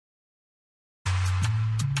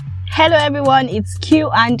Hello everyone, it's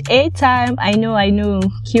Q&A time. I know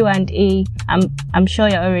Q&A. I'm sure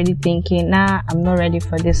you're already thinking, nah, I'm not ready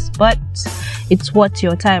for this, but it's worth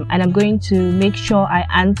your time, and I'm going to make sure I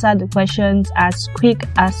answer the questions as quick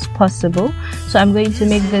as possible. So I'm going to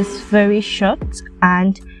make this very short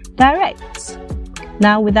and direct.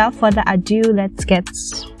 Now, without further ado, let's get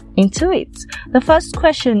into it. The first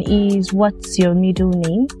question is, what's your middle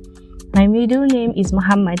name? My middle name is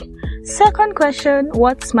Muhammad. Second question,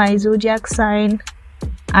 what's my zodiac sign?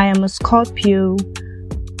 I am a Scorpio.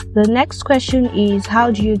 The next question is, how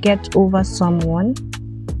do you get over someone?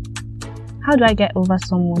 How do I get over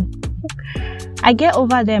someone? I get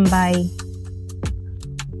over them by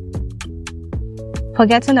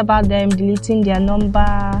forgetting about them, deleting their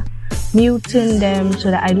number, muting them so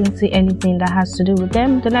that I don't see anything that has to do with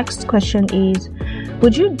them. The next question is,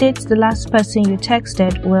 would you date the last person you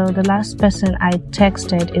texted? Well, the last person I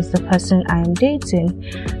texted is the person I am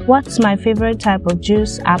dating. What's my favorite type of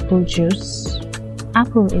juice? Apple juice.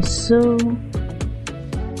 Apple is so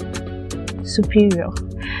superior.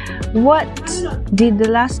 What did the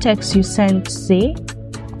last text you sent say?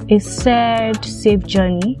 It said, safe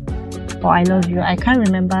journey, or I love you. I can't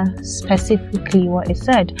remember specifically what it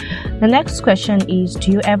said. The next question is,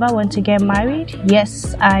 do you ever want to get married?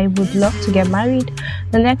 Yes, I would love to get married.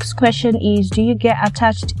 The next question is, do you get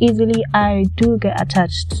attached easily? I do get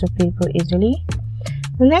attached to people easily.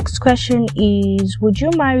 The next question is, would you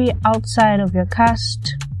marry outside of your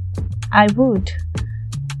caste? I would.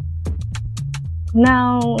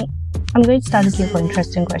 Now, I'm going to start looking for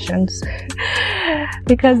interesting questions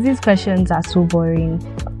because these questions are so boring.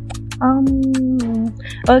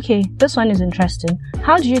 Okay, this one is interesting.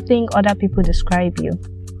 How do you think other people describe you?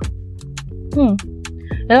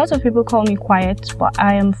 A lot of people call me quiet, but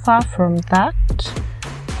I am far from that.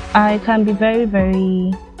 I can be very,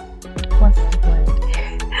 very... What's the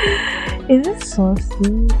word? Is it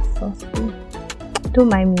saucy? Saucy? Don't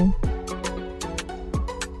mind me.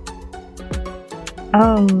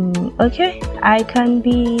 Okay, I can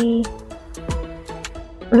be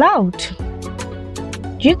loud.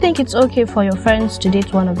 Do you think it's okay for your friends to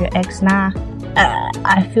date one of your ex? Nah,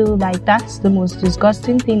 I feel like that's the most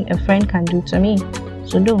disgusting thing a friend can do to me.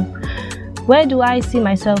 So don't. Where do I see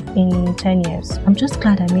myself in 10 years? I'm just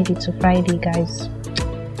glad I made it to Friday, guys.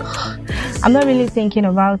 I'm not really thinking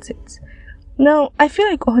about it. No, I feel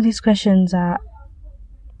like all these questions are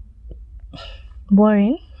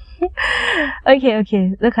boring.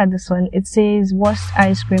 Okay, look at this one. It says, worst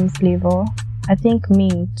ice cream flavor? I think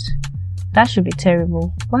mint. That should be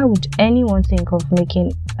terrible. Why would anyone think of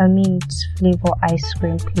making a mint flavor ice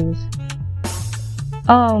cream, please?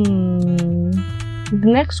 The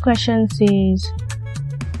next question says,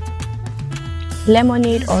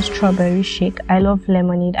 lemonade or strawberry shake? I love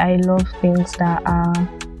lemonade. I love things that are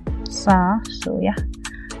sour. So yeah,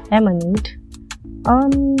 lemonade.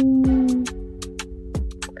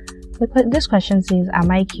 This question says, am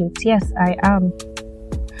I cute? Yes, I am.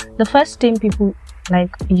 The first thing people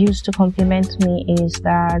used to compliment me is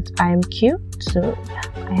that I'm cute, so yeah,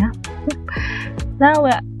 I am. Now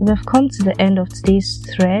we've come to the end of today's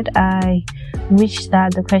thread. I wish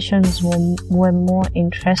that the questions were more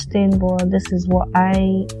interesting, but this is what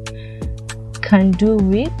I can do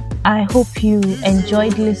with. I hope you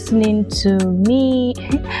enjoyed listening to me.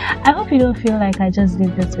 I hope you don't feel like I just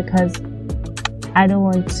did this because I don't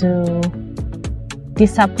want to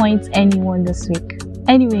disappoint anyone this week.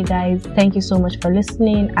 Anyway, guys, thank you so much for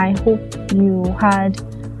listening. I hope you had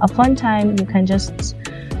a fun time. You can just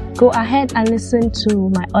go ahead and listen to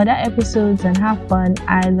my other episodes and have fun.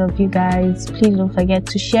 I love you guys. Please don't forget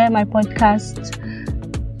to share my podcast,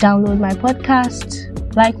 download my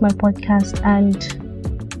podcast, like my podcast, and